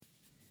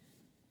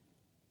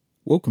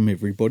Welcome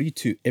everybody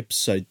to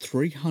episode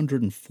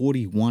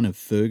 341 of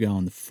Fergo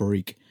and the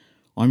Freak.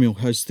 I'm your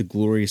host, the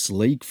Glorious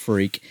League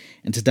Freak,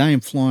 and today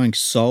I'm flying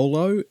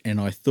solo, and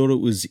I thought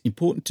it was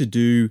important to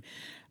do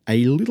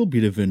a little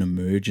bit of an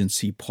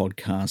emergency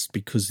podcast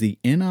because the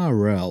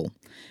NRL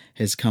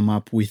has come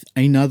up with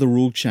another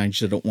rule change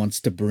that it wants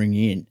to bring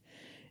in.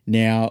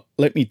 Now,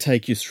 let me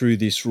take you through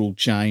this rule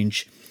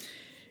change.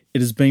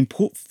 It has been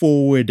put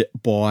forward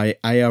by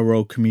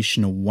ARL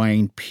Commissioner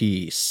Wayne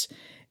Pearce,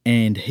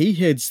 and he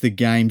heads the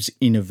Games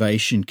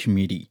Innovation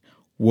Committee,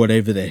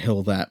 whatever the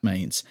hell that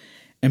means.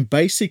 And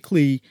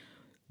basically,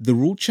 the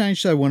rule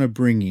change they want to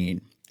bring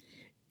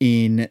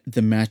in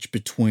the match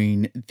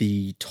between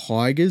the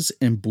Tigers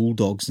and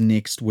Bulldogs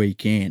next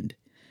weekend,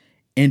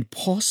 and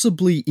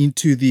possibly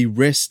into the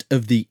rest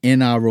of the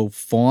NRL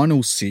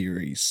final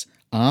series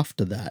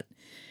after that,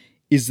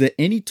 is that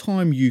any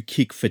time you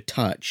kick for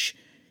touch,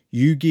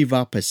 you give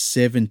up a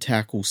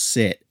 7-tackle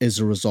set as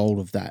a result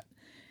of that.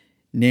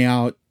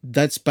 Now,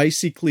 that's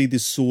basically the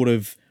sort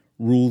of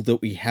rule that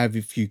we have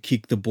if you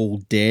kick the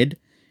ball dead,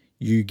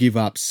 you give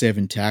up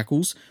 7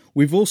 tackles.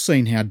 We've all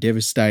seen how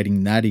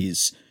devastating that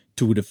is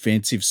to a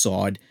defensive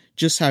side,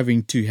 just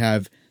having to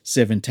have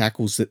 7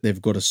 tackles that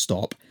they've got to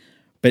stop.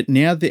 But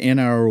now the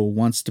NRL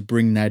wants to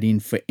bring that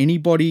in for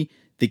anybody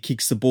that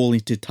kicks the ball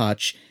into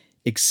touch,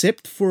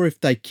 except for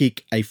if they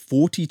kick a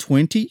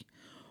 40-20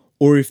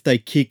 or if they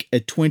kick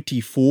a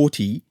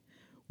 20-40,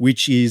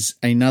 which is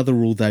another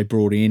rule they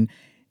brought in,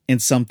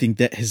 and something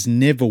that has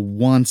never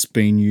once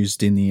been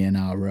used in the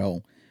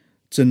NRL.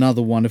 It's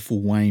another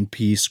wonderful Wayne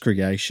Pearce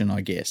creation,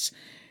 I guess.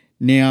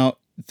 Now,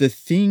 the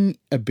thing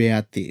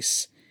about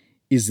this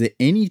is that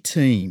any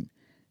team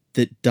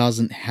that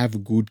doesn't have a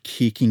good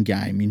kicking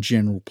game in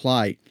general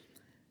play,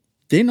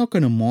 they're not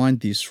going to mind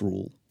this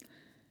rule.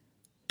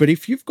 But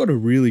if you've got a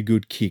really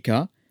good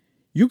kicker,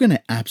 you're going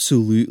to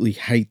absolutely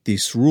hate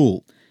this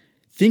rule.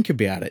 Think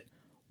about it.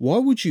 Why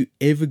would you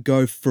ever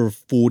go for a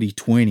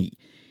 40-20?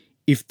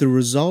 If the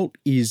result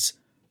is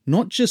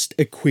not just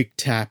a quick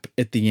tap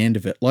at the end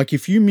of it, like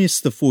if you miss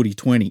the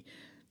 40-20,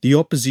 the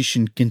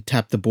opposition can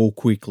tap the ball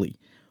quickly,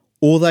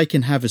 or they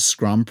can have a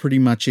scrum pretty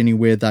much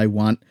anywhere they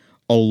want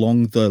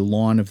along the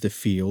line of the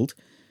field.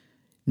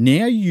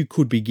 Now you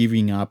could be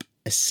giving up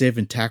a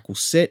 7-tackle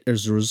set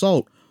as a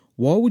result.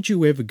 Why would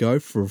you ever go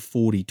for a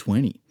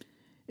 40-20?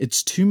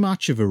 It's too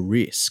much of a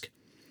risk.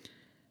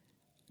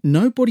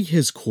 Nobody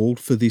has called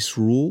for this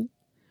rule.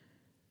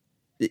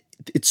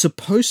 It's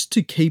supposed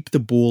to keep the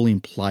ball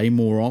in play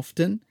more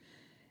often,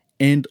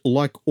 and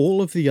like all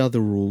of the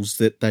other rules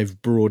that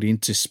they've brought in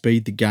to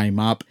speed the game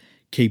up,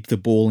 keep the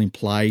ball in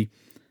play,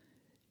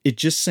 it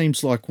just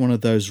seems like one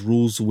of those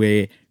rules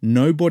where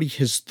nobody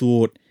has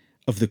thought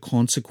of the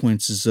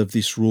consequences of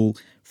this rule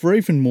for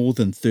even more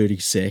than 30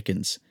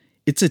 seconds.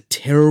 It's a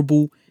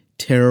terrible,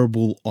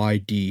 terrible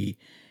idea,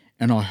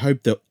 and I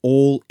hope that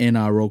all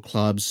NRL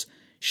clubs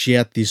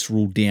shout this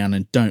rule down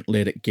and don't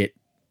let it get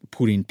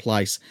put in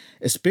place,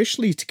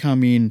 especially to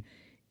come in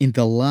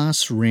the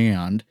last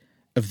round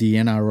of the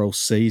NRL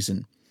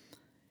season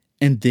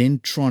and then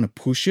trying to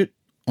push it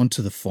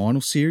onto the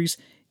final series.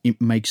 It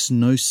makes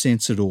no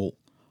sense at all.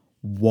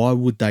 Why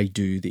would they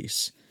do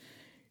this?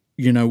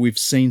 You know, we've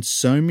seen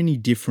so many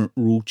different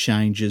rule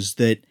changes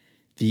that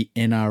the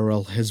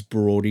NRL has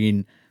brought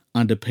in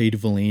under Peter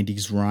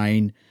V'landys's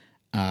reign.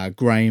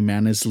 Graham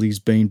Annesley's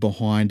been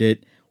behind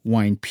it.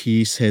 Wayne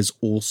Pearce has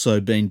also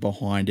been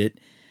behind it.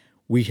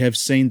 We have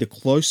seen the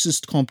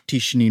closest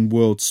competition in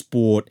world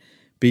sport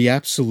be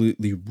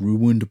absolutely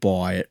ruined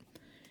by it.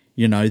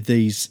 You know,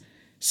 these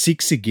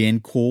 6 again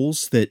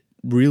calls that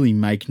really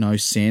make no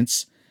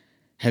sense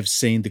have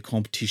seen the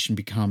competition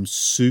become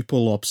super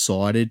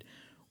lopsided.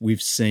 We've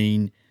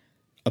seen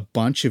a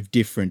bunch of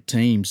different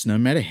teams, no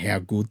matter how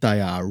good they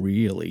are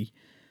really,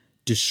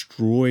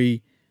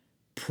 destroy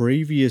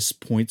previous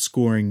point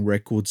scoring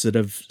records that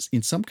have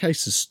in some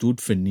cases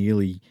stood for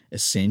nearly a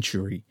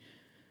century.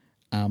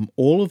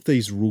 All of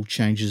these rule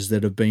changes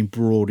that have been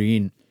brought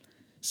in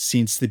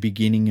since the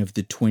beginning of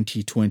the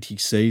 2020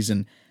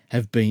 season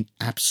have been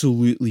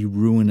absolutely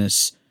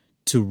ruinous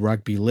to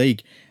rugby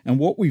league. And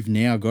what we've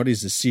now got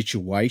is a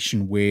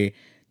situation where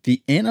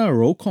the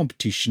NRL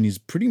competition is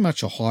pretty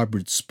much a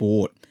hybrid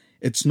sport.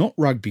 It's not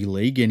rugby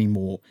league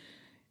anymore.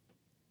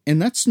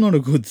 And that's not a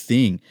good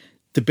thing.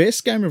 The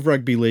best game of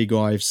rugby league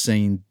I've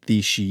seen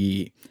this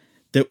year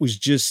that was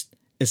just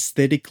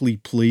aesthetically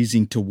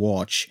pleasing to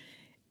watch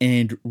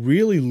and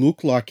really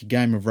looked like a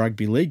game of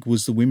rugby league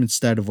was the Women's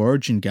State of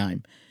Origin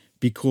game,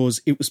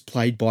 because it was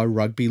played by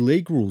rugby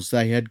league rules.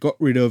 They had got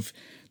rid of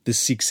the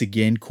 6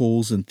 again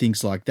calls and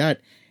things like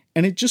that,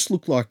 and it just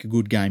looked like a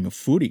good game of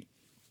footy.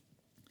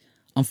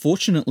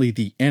 Unfortunately,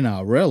 the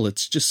NRL,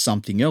 it's just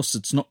something else.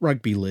 It's not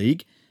rugby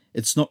league.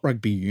 It's not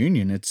rugby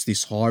union. It's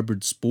this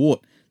hybrid sport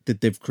that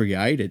they've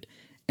created,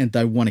 and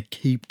they want to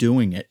keep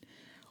doing it.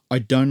 I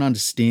don't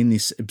understand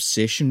this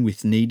obsession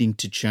with needing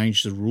to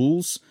change the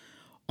rules.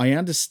 I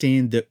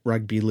understand that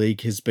rugby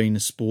league has been a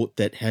sport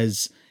that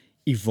has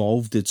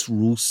evolved its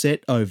rule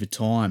set over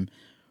time,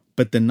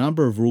 but the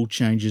number of rule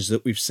changes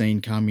that we've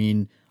seen come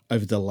in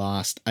over the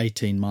last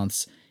 18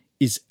 months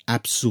is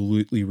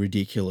absolutely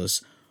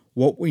ridiculous.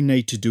 What we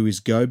need to do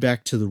is go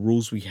back to the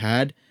rules we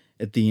had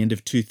at the end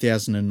of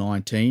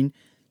 2019.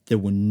 There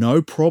were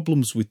no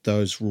problems with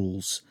those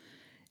rules,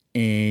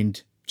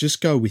 and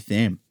just go with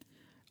them.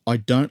 I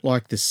don't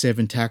like the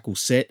 7 tackle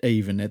set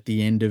even at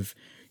the end of,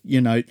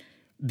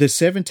 the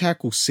 7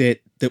 tackle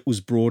set that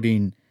was brought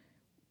in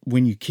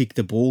when you kick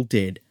the ball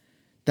dead.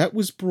 That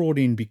was brought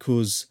in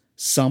because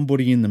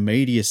somebody in the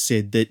media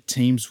said that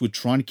teams were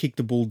trying to kick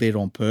the ball dead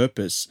on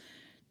purpose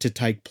to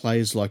take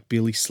players like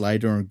Billy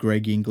Slater and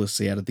Greg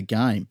Inglis out of the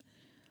game.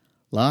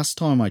 Last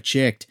time I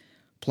checked,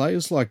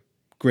 players like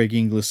Greg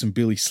Inglis and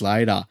Billy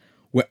Slater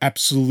were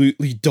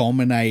absolutely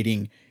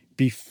dominating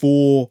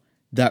before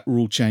that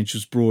rule change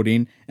was brought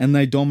in, and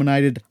they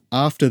dominated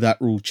after that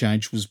rule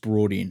change was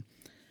brought in.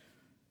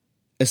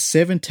 A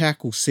 7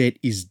 tackle set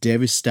is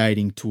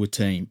devastating to a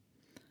team.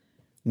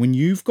 When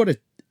you've got to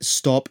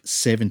stop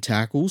 7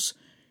 tackles,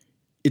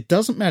 it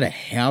doesn't matter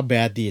how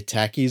bad the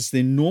attack is,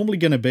 they're normally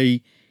going to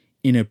be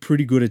in a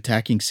pretty good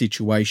attacking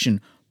situation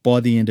by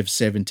the end of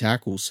 7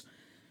 tackles.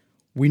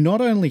 We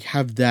not only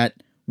have that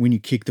when you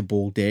kick the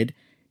ball dead,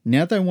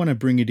 now they want to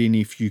bring it in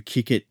if you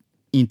kick it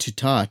into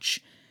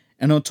touch.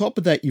 And on top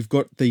of that, you've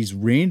got these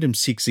random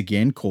 6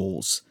 again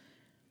calls.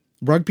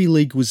 Rugby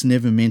league was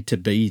never meant to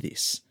be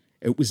this.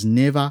 It was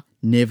never,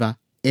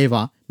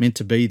 ever meant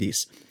to be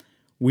this.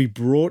 We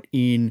brought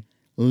in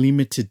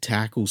limited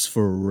tackles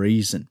for a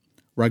reason.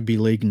 Rugby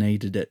league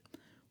needed it.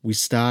 We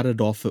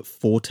started off at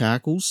 4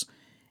 tackles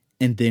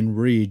and then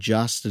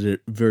readjusted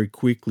it very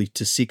quickly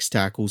to 6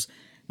 tackles.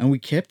 And we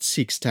kept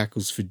 6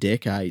 tackles for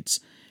decades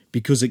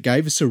because it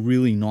gave us a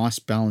really nice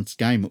balanced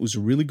game. It was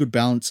a really good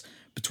balance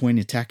between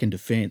attack and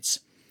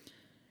defence.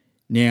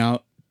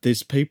 Now,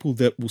 there's people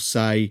that will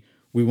say,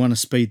 we want to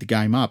speed the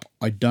game up.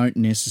 I don't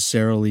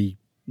necessarily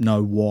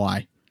know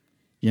why.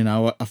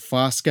 A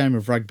fast game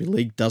of rugby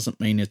league doesn't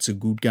mean it's a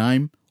good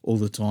game all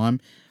the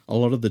time. A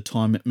lot of the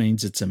time it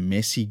means it's a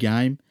messy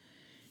game.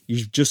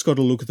 You've just got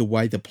to look at the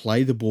way the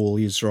play the ball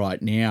is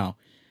right now.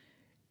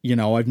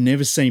 I've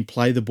never seen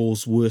play the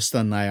balls worse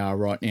than they are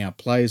right now.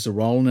 Players are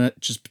rolling it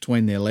just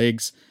between their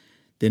legs.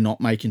 They're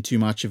not making too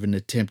much of an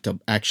attempt to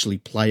actually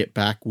play it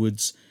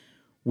backwards.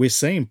 We're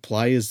seeing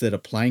players that are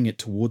playing it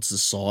towards the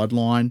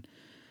sideline.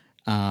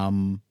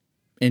 And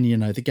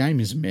the game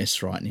is a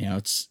mess right now.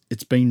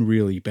 It's been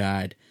really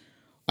bad.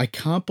 I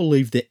can't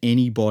believe that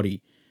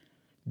anybody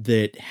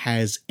that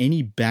has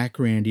any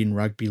background in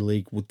rugby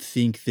league would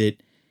think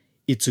that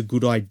it's a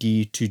good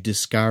idea to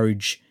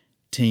discourage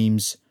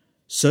teams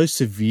so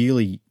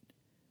severely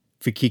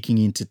for kicking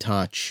into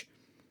touch.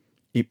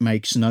 It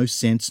makes no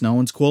sense. No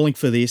one's calling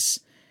for this,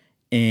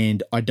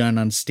 and I don't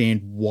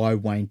understand why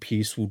Wayne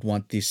Pearce would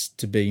want this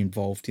to be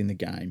involved in the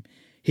game.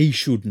 He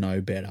should know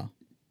better.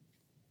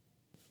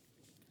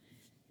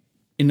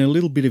 In a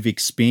little bit of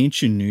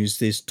expansion news,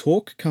 there's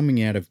talk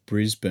coming out of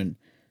Brisbane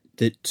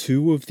that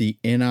 2 of the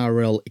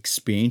NRL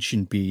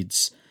expansion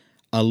bids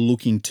are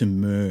looking to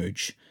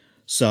merge.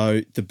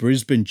 So the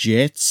Brisbane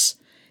Jets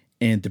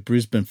and the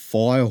Brisbane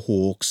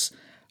Firehawks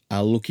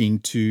are looking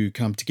to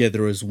come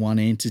together as one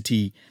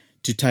entity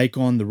to take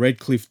on the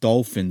Redcliffe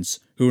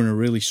Dolphins, who are in a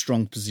really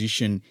strong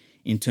position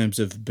in terms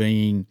of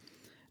being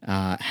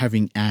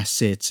having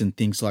assets and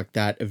things like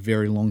that, a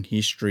very long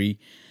history.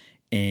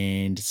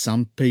 And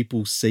some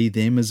people see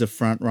them as a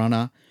front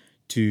runner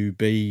to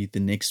be the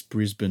next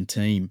Brisbane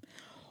team.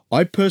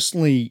 I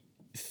personally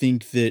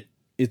think that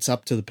it's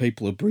up to the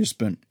people of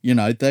Brisbane.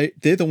 They're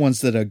the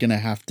ones that are going to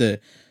have to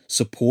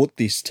support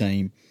this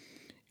team.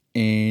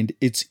 And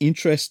it's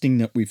interesting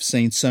that we've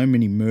seen so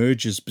many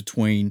mergers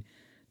between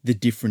the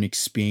different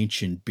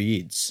expansion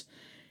bids.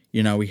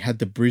 We had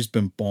the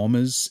Brisbane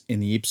Bombers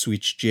and the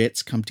Ipswich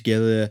Jets come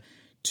together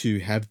to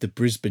have the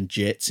Brisbane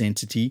Jets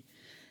entity.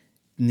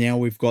 Now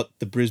we've got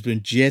the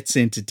Brisbane Jets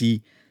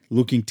entity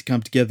looking to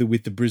come together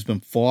with the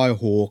Brisbane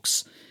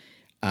Firehawks.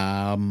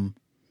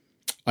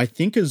 I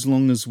think as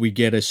long as we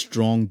get a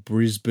strong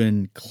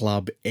Brisbane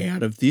club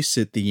out of this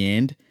at the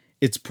end,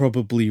 it's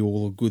probably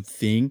all a good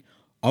thing.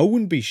 I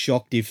wouldn't be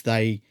shocked if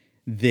they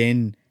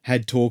then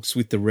had talks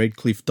with the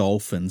Redcliffe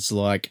Dolphins.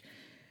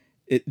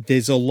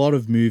 There's a lot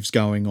of moves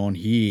going on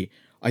here.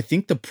 I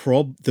think the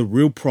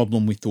real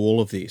problem with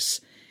all of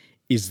this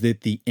is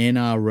that the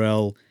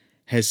NRL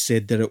has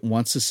said that it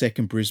wants a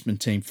second Brisbane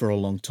team for a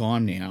long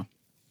time now.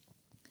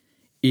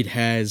 It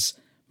has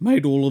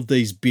made all of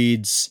these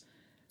bids,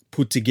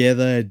 put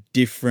together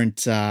different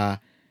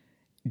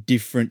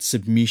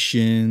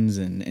submissions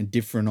and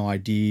different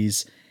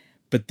ideas,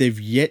 but they've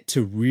yet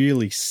to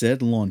really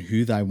settle on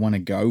who they want to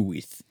go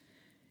with.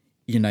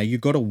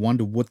 You've got to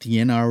wonder what the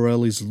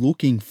NRL is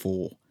looking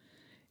for.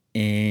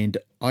 And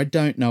I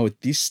don't know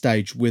at this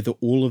stage whether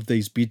all of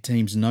these bid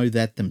teams know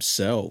that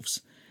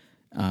themselves.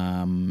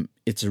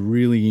 It's a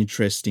really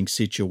interesting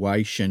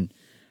situation.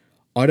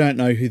 I don't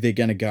know who they're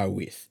going to go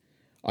with.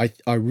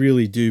 I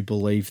really do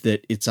believe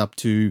that it's up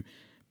to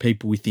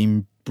people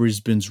within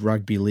Brisbane's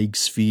rugby league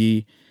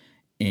sphere,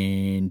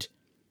 and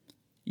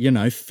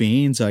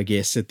fans, I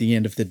guess, at the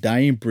end of the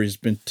day in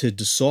Brisbane to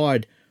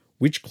decide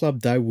which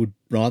club they would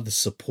rather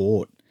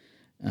support.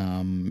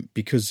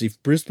 Because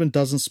if Brisbane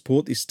doesn't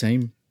support this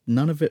team,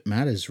 none of it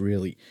matters,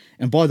 really.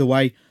 And by the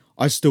way,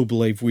 I still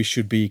believe we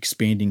should be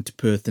expanding to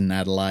Perth and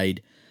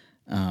Adelaide.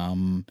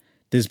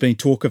 There's been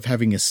talk of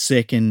having a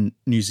second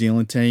New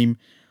Zealand team.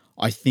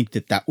 I think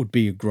that would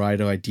be a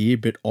great idea,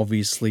 but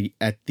obviously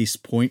at this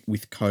point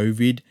with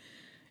COVID,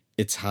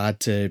 it's hard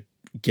to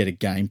get a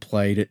game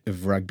played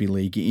of rugby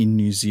league in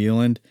New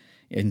Zealand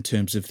in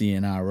terms of the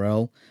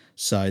NRL.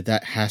 So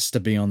that has to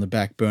be on the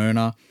back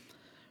burner.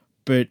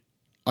 But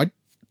I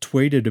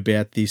tweeted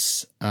about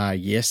this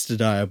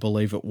yesterday, I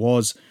believe it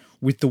was,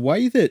 with the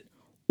way that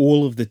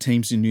all of the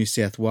teams in New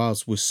South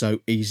Wales were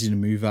so easy to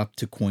move up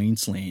to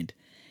Queensland.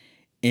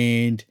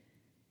 And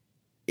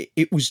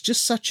it was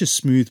just such a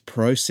smooth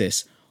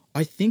process.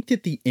 I think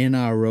that the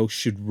NRL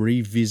should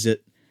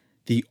revisit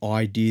the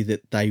idea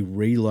that they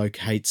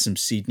relocate some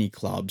Sydney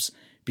clubs,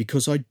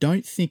 because I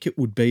don't think it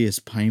would be as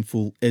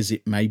painful as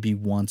it maybe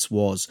once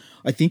was.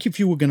 I think if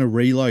you were going to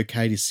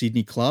relocate a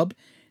Sydney club,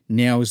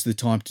 now is the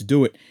time to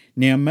do it.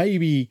 Now,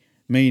 maybe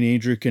me and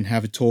Andrew can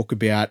have a talk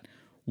about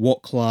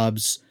what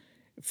clubs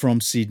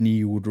from Sydney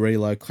you would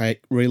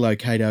relocate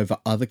over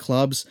other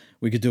clubs.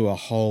 We could do a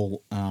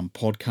whole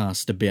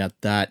podcast about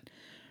that.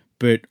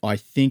 But I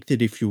think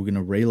that if you were going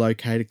to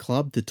relocate a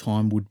club, the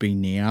time would be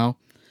now.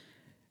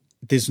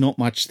 There's not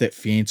much that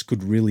fans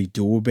could really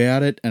do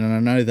about it. And I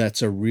know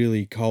that's a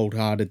really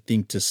cold-hearted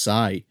thing to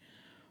say.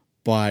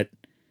 But,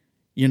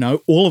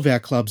 all of our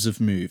clubs have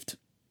moved.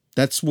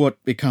 That's what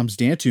it comes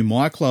down to.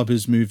 My club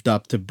has moved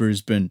up to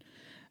Brisbane.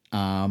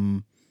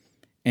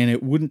 And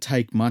it wouldn't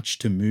take much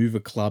to move a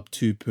club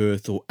to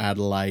Perth or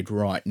Adelaide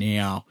right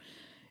now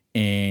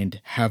and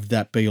have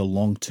that be a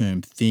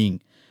long-term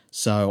thing.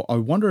 So I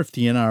wonder if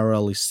the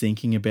NRL is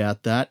thinking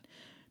about that,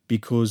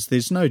 because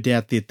there's no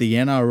doubt that the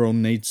NRL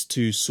needs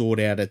to sort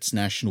out its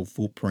national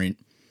footprint.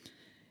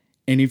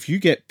 And if you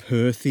get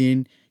Perth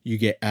in, you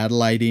get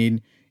Adelaide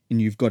in,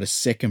 and you've got a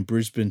second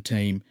Brisbane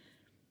team,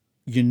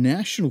 your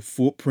national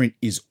footprint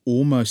is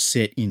almost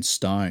set in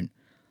stone.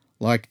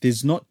 Like,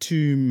 there's not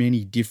too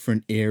many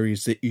different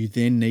areas that you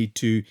then need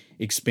to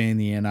expand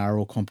the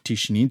NRL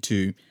competition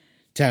into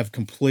to have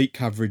complete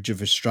coverage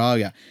of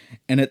Australia.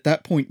 And at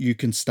that point, you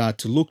can start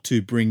to look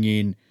to bring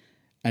in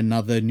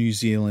another New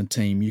Zealand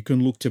team. You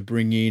can look to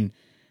bring in,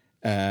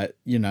 a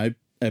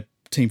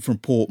team from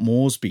Port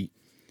Moresby.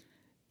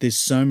 There's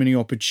so many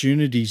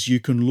opportunities you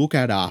can look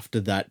at after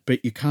that,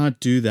 but you can't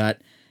do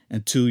that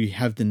until you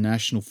have the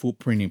national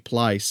footprint in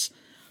place.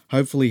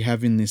 Hopefully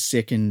having this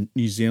second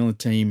New Zealand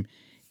team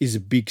is a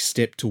big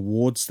step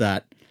towards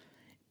that,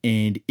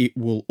 and it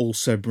will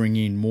also bring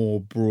in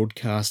more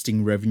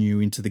broadcasting revenue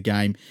into the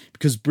game,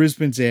 because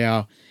Brisbane's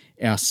our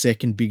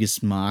second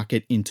biggest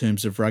market in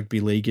terms of rugby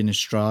league in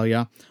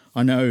Australia.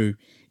 I know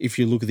if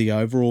you look at the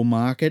overall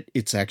market,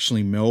 it's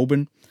actually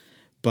Melbourne,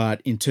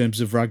 but in terms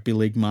of rugby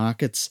league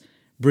markets,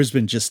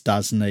 Brisbane just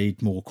does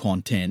need more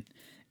content,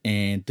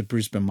 and the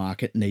Brisbane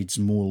market needs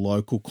more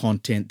local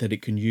content that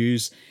it can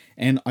use.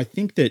 And I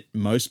think that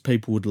most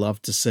people would love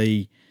to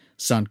see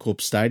Suncorp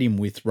Stadium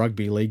with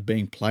rugby league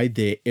being played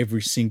there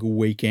every single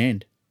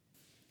weekend.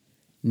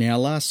 Now,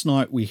 last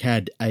night we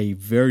had a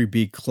very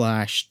big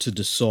clash to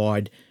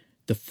decide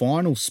the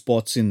final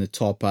spots in the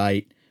top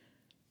 8.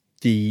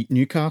 The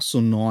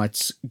Newcastle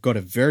Knights got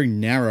a very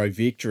narrow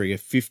victory, a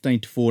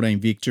 15-14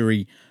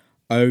 victory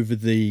over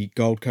the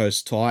Gold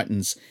Coast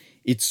Titans.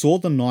 It saw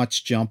the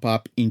Knights jump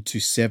up into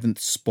 7th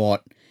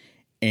spot,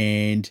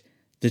 and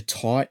the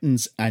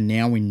Titans are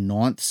now in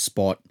 9th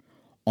spot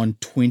on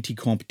 20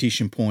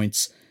 competition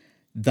points.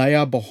 They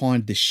are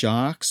behind the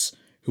Sharks,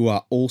 who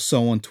are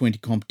also on 20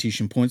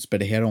 competition points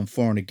but ahead on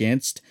for and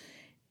against.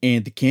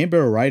 And the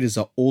Canberra Raiders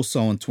are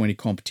also on 20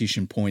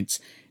 competition points.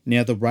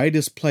 Now, the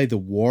Raiders play the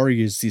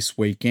Warriors this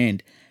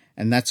weekend,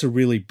 and that's a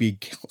really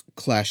big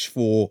clash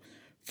for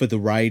the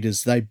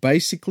Raiders. They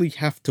basically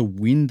have to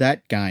win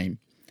that game,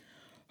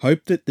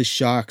 hope that the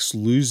Sharks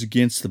lose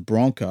against the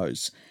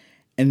Broncos,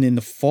 and then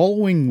the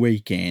following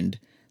weekend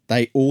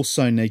they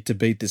also need to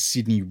beat the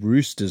Sydney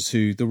Roosters,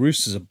 who the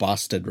Roosters are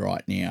busted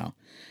right now.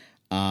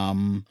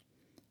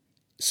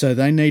 So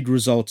they need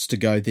results to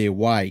go their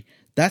way.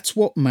 That's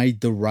what made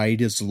the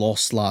Raiders'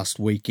 loss last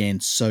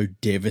weekend so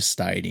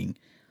devastating.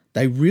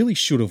 They really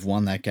should have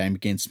won that game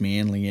against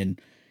Manly, and,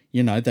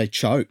 they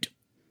choked.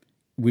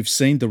 We've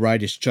seen the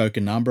Raiders choke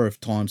a number of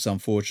times,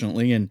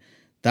 unfortunately, and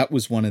that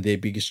was one of their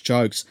biggest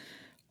chokes.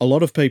 A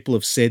lot of people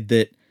have said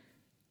that,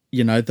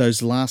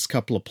 those last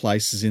couple of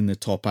places in the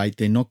top 8,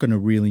 they're not going to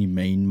really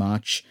mean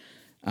much.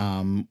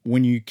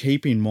 When you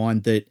keep in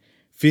mind that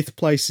 5th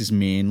place is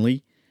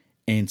Manly,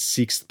 and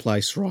 6th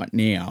place right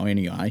now,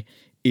 anyway,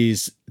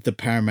 is the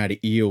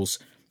Parramatta Eels.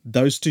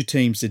 Those two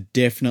teams are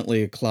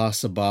definitely a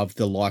class above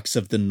the likes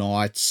of the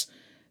Knights,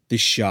 the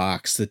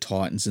Sharks, the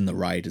Titans, and the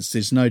Raiders.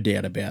 There's no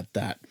doubt about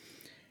that.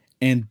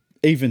 And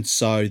even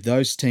so,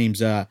 those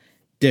teams are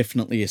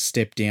definitely a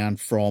step down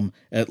from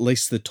at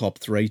least the top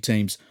 3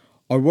 teams.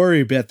 I worry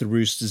about the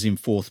Roosters in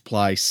 4th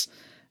place.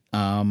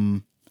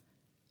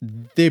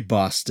 they're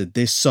busted.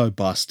 They're so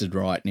busted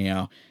right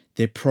now.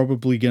 They're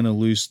probably going to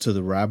lose to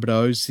the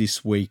Rabbitohs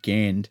this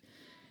weekend.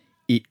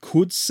 It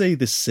could see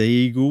the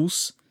Sea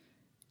Eagles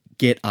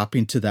get up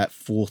into that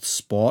fourth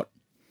spot,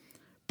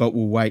 but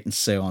we'll wait and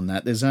see on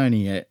that. There's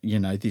only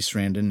this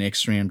round and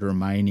next round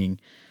remaining.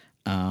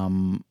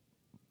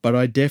 But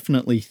I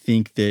definitely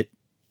think that,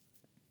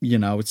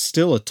 it's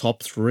still a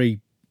top three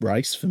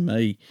race for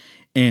me.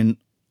 And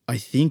I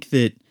think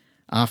that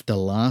after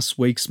last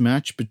week's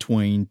match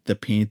between the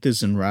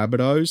Panthers and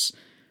Rabbitohs,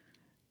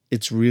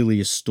 it's really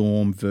a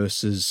Storm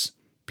versus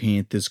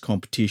Panthers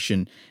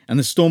competition. And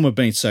the Storm have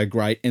been so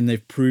great, and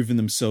they've proven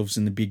themselves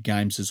in the big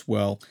games as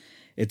well.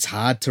 It's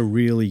hard to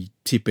really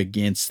tip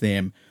against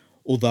them.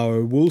 Although I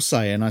will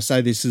say, and I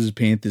say this as a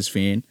Panthers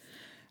fan,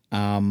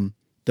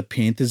 the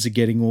Panthers are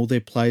getting all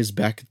their players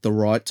back at the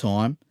right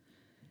time.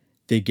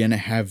 They're going to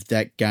have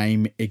that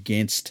game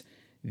against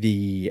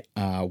the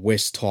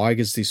West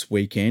Tigers this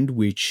weekend,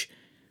 which,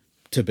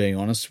 to be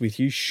honest with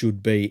you,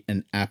 should be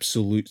an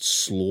absolute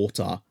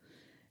slaughter.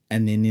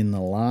 And then in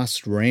the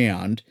last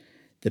round,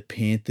 the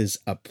Panthers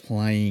are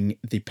playing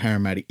the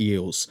Parramatta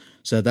Eels.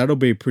 So that'll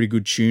be a pretty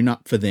good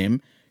tune-up for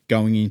them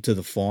going into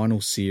the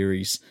final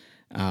series.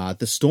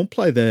 The Storm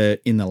play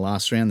in the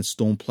last round, the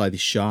Storm play the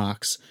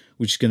Sharks,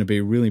 which is going to be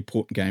a really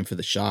important game for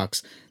the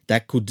Sharks.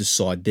 That could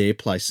decide their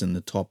place in the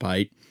top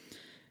 8.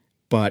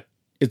 But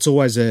it's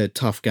always a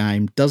tough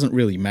game. Doesn't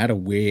really matter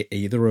where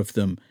either of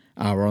them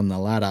are on the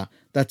ladder.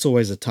 That's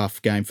always a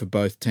tough game for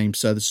both teams.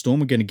 So the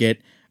Storm are going to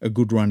get a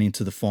good run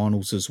into the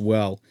finals as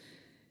well.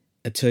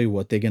 I tell you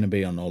what, they're going to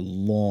be on a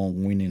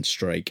long winning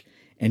streak.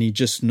 And you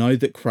just know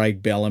that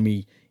Craig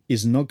Bellamy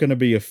is not going to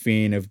be a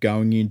fan of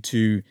going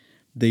into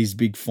these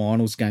big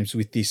finals games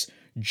with this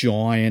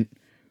giant,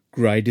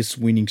 greatest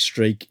winning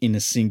streak in a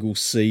single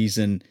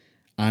season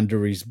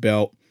under his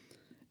belt.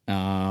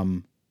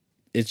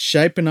 It's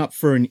shaping up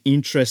for an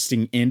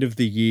interesting end of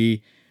the year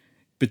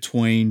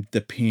between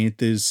the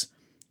Panthers,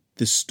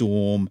 the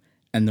Storm,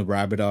 and the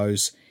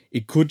Rabbitohs.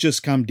 It could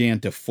just come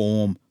down to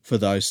form for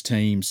those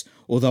teams.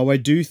 Although I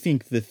do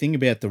think the thing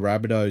about the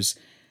Rabbitohs,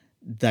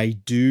 they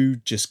do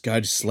just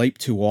go to sleep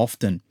too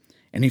often.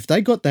 And if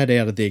they got that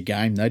out of their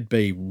game, they'd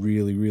be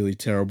really, really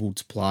terrible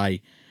to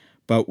play.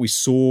 But we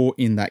saw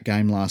in that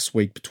game last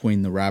week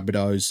between the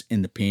Rabbitohs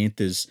and the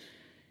Panthers,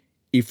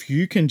 if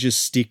you can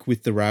just stick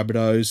with the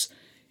Rabbitohs,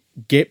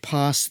 get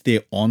past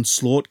their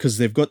onslaught, because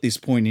they've got this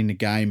point in the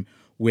game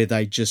where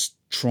they just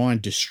try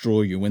and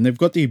destroy you, and they've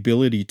got the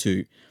ability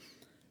to.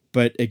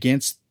 But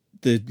against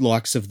the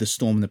likes of the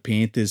Storm and the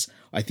Panthers,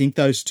 I think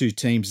those two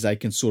teams, they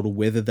can sort of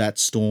weather that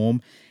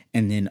storm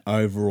and then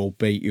overall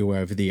beat you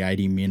over the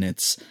 80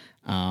 minutes.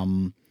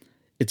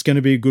 It's going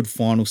to be a good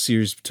final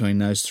series between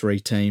those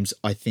three teams.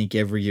 I think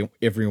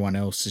everyone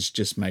else is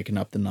just making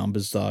up the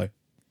numbers, though.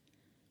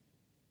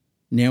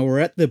 Now we're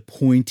at the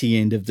pointy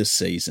end of the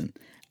season,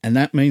 and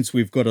that means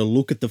we've got to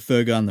look at the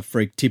Fergo and the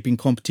Freak tipping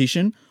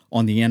competition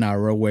on the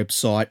NRL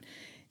website,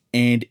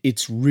 and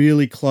it's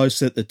really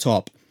close at the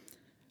top.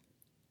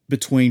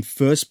 Between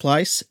first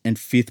place and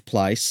fifth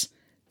place,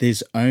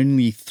 there's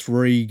only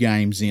 3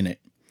 games in it.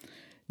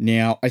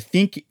 Now, I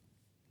think,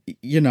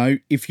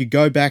 if you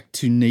go back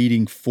to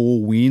needing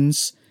 4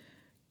 wins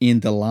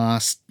in the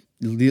last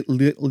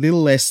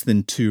little less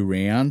than 2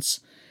 rounds,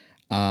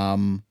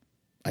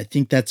 I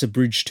think that's a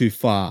bridge too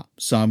far.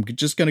 So I'm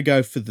just going to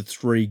go for the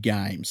 3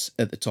 games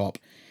at the top.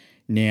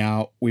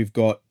 Now, we've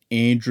got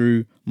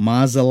Andrew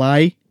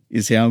Marzalay,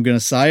 is how I'm going to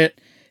say it.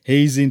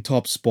 He's in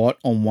top spot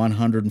on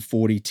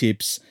 140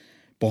 tips.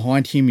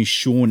 Behind him is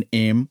Sean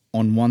M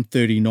on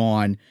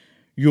 139.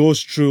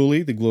 Yours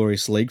truly, the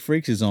Glorious League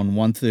Freaks, is on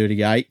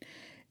 138.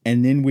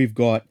 And then we've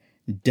got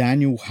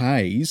Daniel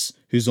Hayes,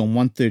 who's on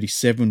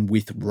 137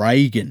 with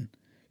Reagan,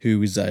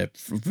 who is a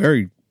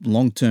very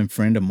long-term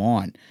friend of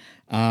mine.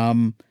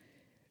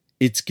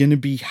 It's going to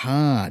be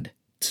hard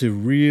to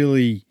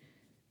really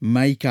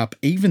make up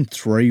even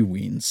 3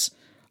 wins.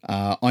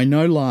 I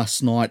know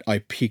last night I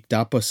picked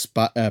up a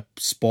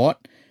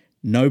spot.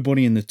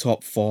 Nobody in the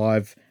top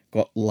 5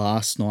 got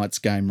last night's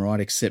game right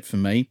except for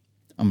me.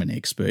 I'm an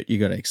expert. You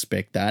got to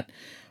expect that.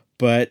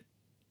 But,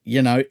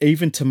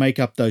 even to make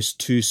up those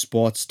 2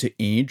 spots to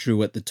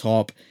Andrew at the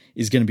top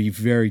is going to be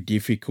very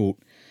difficult.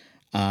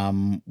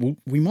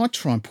 We might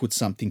try and put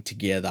something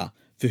together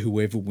for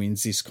whoever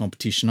wins this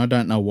competition. I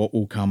don't know what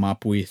we'll come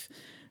up with,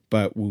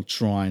 but we'll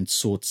try and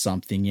sort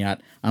something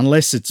out.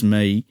 Unless it's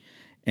me,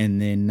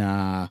 and then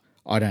I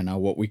don't know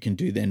what we can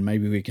do then.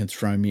 Maybe we can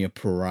throw me a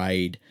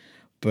parade.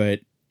 But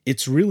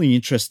it's really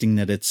interesting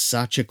that it's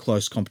such a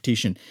close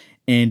competition.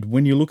 And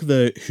when you look at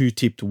the Who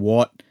Tipped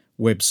What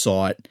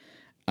website,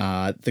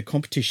 the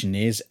competition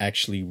there is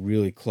actually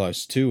really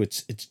close too.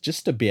 It's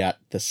just about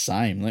the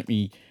same. Let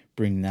me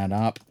bring that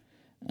up.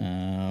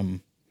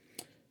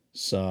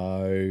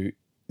 So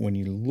when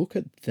you look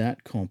at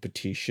that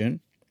competition,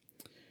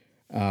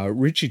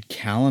 Richard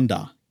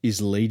Callender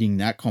is leading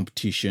that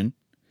competition,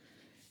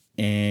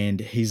 and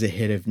he's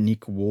ahead of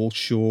Nick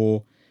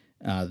Walshaw,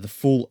 the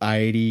full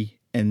 80,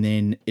 and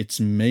then it's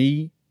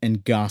me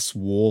and Gus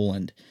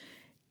Warland.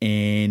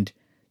 And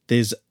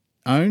there's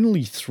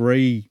only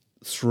three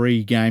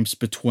games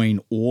between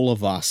all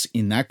of us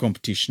in that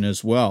competition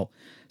as well.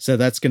 So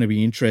that's going to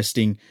be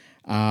interesting.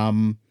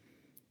 The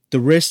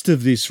rest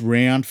of this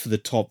round for the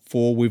top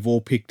four, we've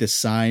all picked the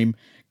same.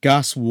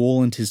 Gus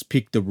Warland has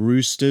picked the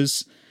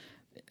Roosters.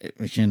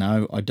 You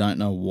know, I don't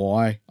know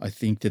why. I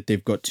think that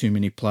they've got too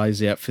many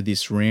players out for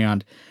this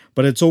round.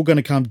 But it's all going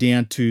to come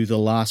down to the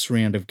last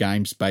round of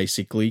games,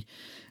 basically.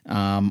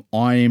 I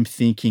am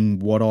thinking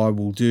what I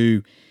will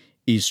do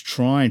is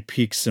try and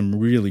pick some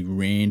really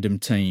random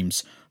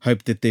teams.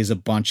 Hope that there's a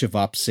bunch of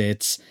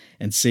upsets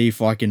and see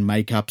if I can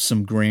make up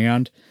some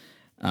ground.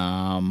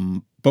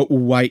 But we'll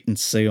wait and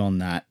see on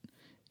that.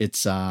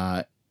 It's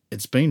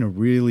been a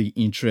really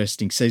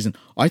interesting season.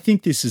 I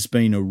think this has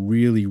been a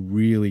really,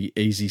 really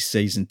easy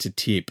season to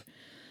tip.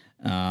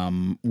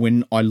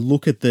 When I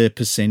look at the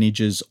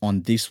percentages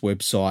on this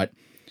website,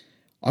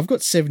 I've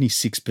got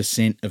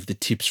 76% of the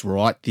tips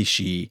right this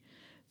year.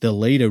 The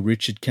leader,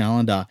 Richard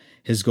Callender,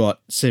 has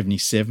got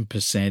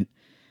 77%.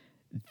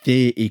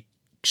 They're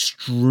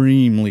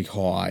extremely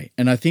high.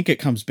 And I think it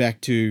comes back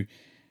to,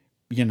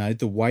 you know,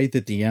 the way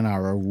that the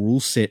NRL rule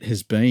set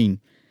has been.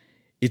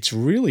 It's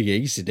really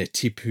easy to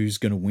tip who's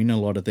going to win a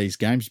lot of these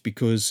games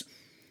because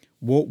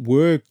what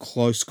were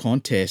close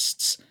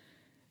contests,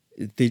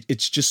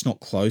 it's just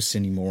not close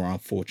anymore,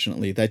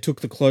 unfortunately. They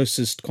took the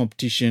closest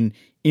competition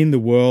in the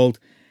world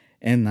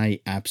and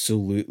they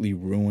absolutely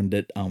ruined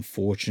it,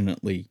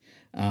 unfortunately.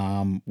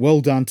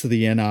 Well done to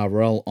the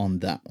NRL on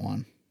that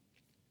one.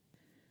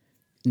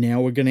 Now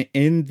we're going to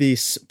end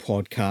this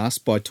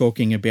podcast by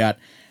talking about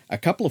a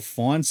couple of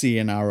fines the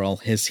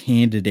NRL has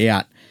handed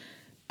out.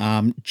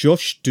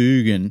 Josh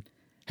Dugan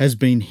has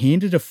been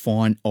handed a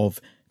fine of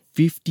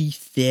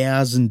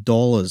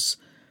 $50,000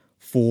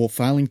 for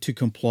failing to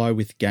comply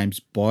with game's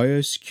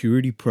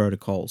biosecurity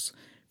protocols.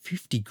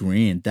 50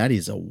 grand, that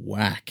is a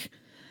whack.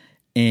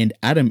 And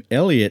Adam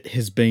Elliott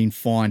has been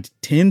fined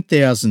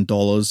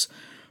 $10,000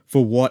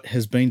 for what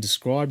has been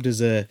described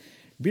as a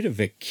bit of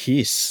a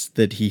kiss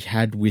that he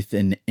had with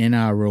an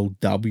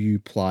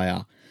NRLW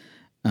player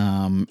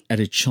at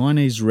a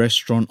Chinese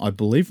restaurant, I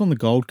believe on the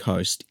Gold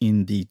Coast,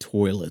 in the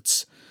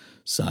toilets.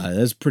 So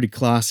that's a pretty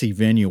classy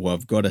venue,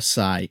 I've got to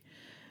say.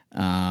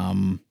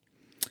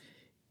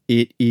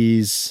 It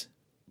is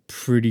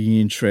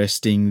pretty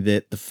interesting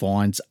that the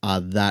fines are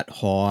that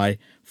high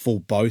for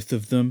both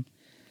of them.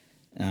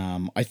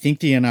 I think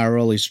the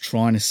NRL is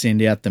trying to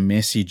send out the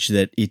message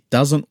that it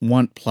doesn't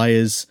want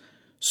players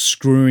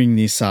screwing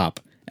this up.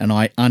 And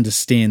I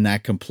understand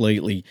that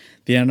completely.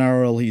 The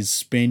NRL is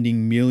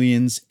spending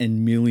millions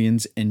and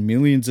millions and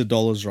millions of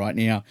dollars right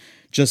now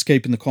just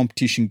keeping the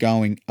competition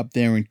going up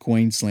there in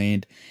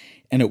Queensland.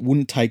 And it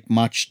wouldn't take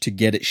much to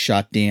get it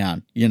shut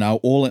down. You know,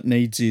 all it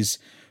needs is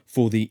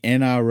for the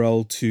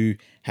NRL to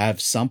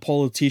have some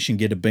politician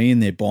get a bee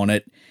in their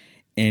bonnet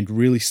and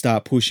really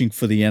start pushing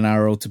for the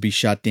NRL to be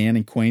shut down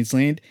in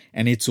Queensland,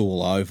 and it's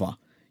all over.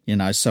 You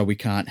know, so we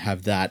can't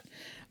have that.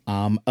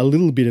 A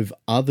little bit of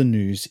other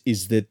news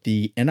is that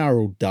the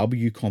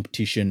NRLW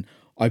competition,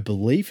 I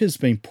believe, has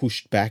been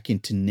pushed back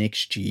into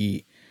next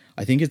year.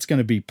 I think it's going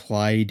to be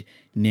played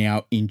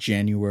now in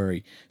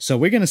January. So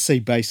we're going to see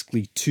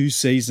basically 2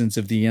 seasons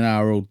of the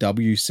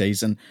NRLW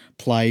season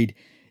played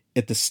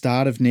at the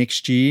start of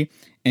next year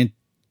and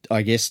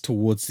I guess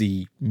towards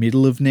the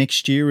middle of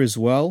next year as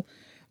well.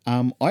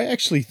 I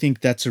actually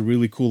think that's a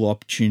really cool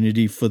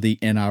opportunity for the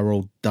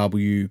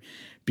NRLW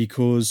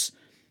because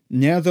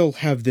now they'll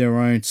have their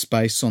own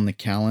space on the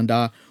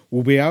calendar.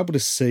 We'll be able to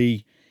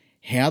see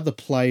how the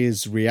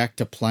players react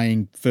to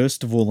playing,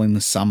 first of all, in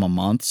the summer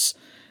months.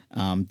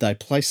 They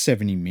play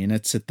 70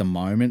 minutes at the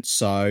moment,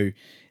 so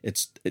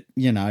it's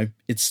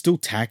still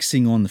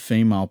taxing on the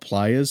female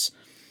players,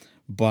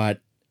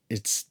 but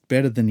it's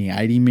better than the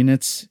 80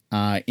 minutes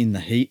in the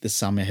heat, the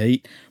summer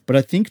heat. But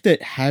I think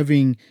that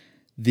having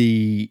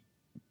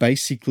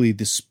basically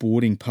the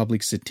sporting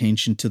public's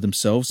attention to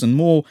themselves and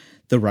more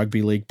the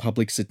rugby league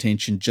public's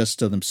attention just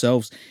to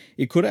themselves,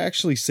 it could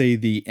actually see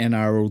the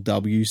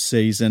NRLW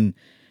season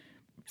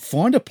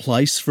find a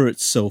place for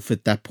itself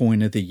at that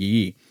point of the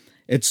year.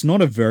 It's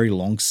not a very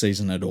long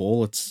season at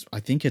all. I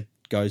think it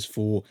goes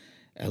for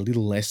a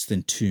little less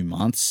than 2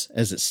 months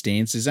as it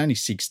stands. There's only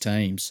 6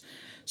 teams.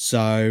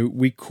 So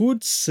we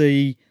could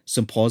see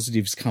some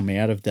positives come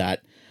out of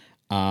that.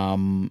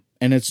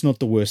 And it's not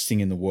the worst thing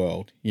in the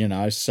world, you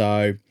know.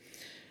 So,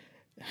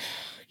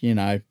 you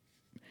know,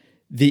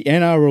 the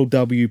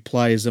NRLW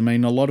players, I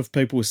mean, a lot of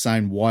people were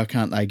saying, why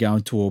can't they go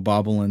into a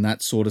bubble and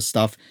that sort of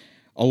stuff?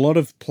 A lot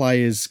of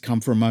players come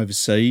from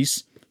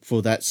overseas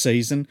for that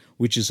season,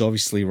 which is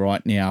obviously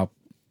right now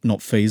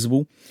not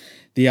feasible.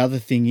 The other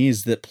thing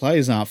is that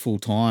players aren't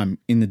full-time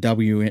in the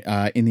NRLW.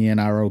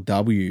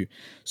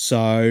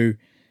 So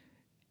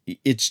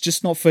it's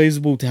just not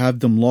feasible to have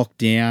them locked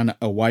down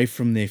away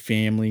from their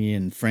family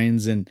and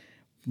friends and,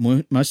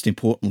 most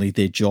importantly,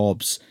 their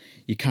jobs.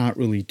 You can't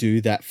really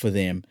do that for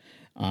them.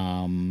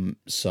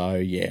 So,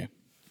 yeah.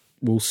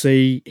 we'll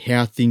see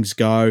how things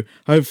go.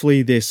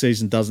 Hopefully their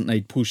season doesn't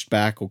need pushed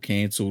back or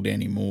cancelled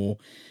anymore,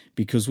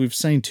 because we've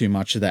seen too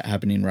much of that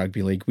happen in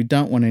rugby league. We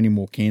don't want any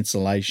more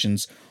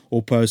cancellations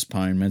or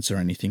postponements or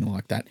anything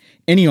like that.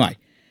 Anyway,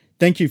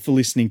 thank you for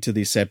listening to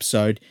this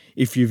episode.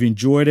 If you've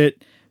enjoyed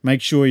it,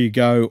 make sure you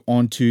go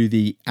onto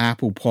the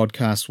Apple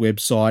Podcast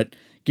website,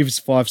 give us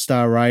a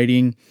 5-star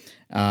rating,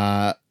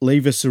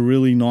 leave us a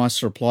really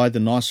nice reply. The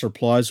nice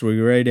replies we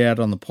read out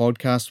on the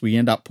podcast, we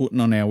end up putting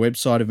on our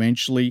website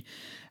eventually,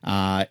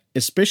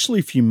 especially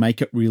if you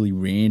make it really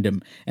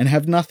random and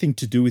have nothing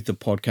to do with the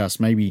podcast.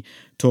 Maybe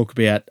talk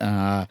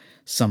about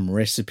some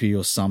recipe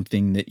or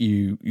something that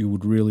you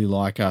would really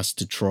like us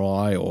to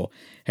try, or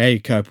how you're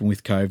coping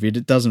with COVID.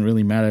 It doesn't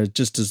really matter,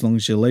 just as long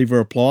as you leave a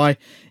reply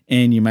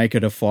and you make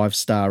it a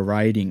 5-star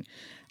rating.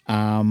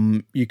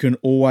 You can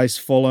always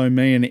follow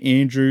me and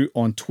Andrew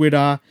on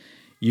Twitter.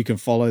 You can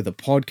follow the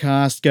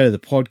podcast. Go to the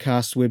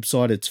podcast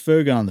website. It's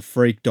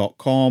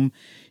fergoandthefreak.com.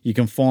 You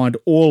can find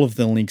all of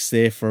the links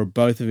there for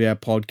both of our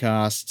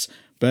podcasts,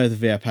 both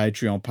of our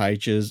Patreon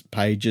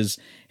pages,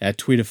 our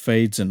Twitter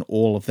feeds, and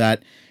all of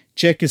that.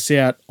 Check us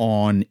out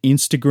on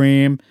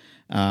Instagram,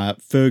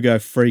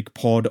 Fergo Freak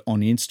Pod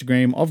on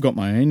Instagram. I've got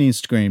my own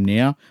Instagram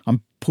now.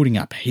 I'm putting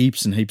up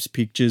heaps and heaps of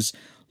pictures.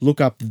 Look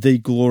up The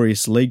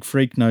Glorious League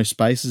Freak, no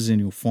spaces, and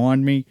you'll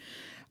find me.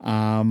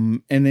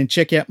 And then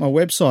check out my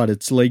website.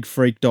 It's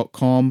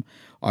leaguefreak.com.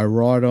 I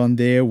write on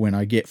there when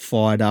I get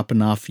fired up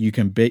enough. You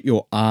can bet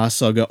your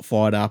ass I got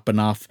fired up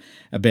enough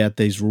about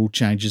these rule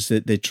changes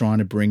that they're trying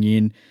to bring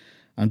in.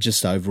 I'm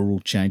just over rule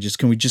changes.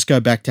 Can we just go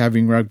back to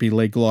having rugby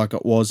league like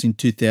it was in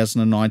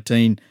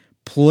 2019,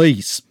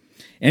 please?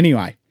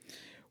 Anyway,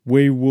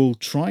 we will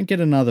try and get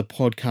another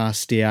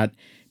podcast out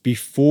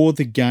before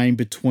the game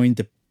between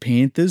the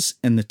Panthers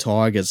and the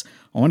Tigers.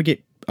 I want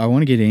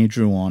to get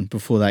Andrew on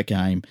before that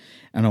game,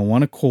 and I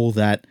want to call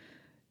that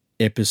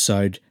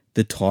episode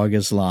The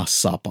Tigers' Last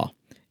Supper,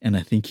 and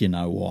I think you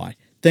know why.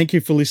 Thank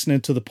you for listening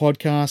to the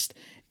podcast,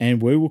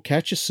 and we will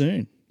catch you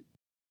soon.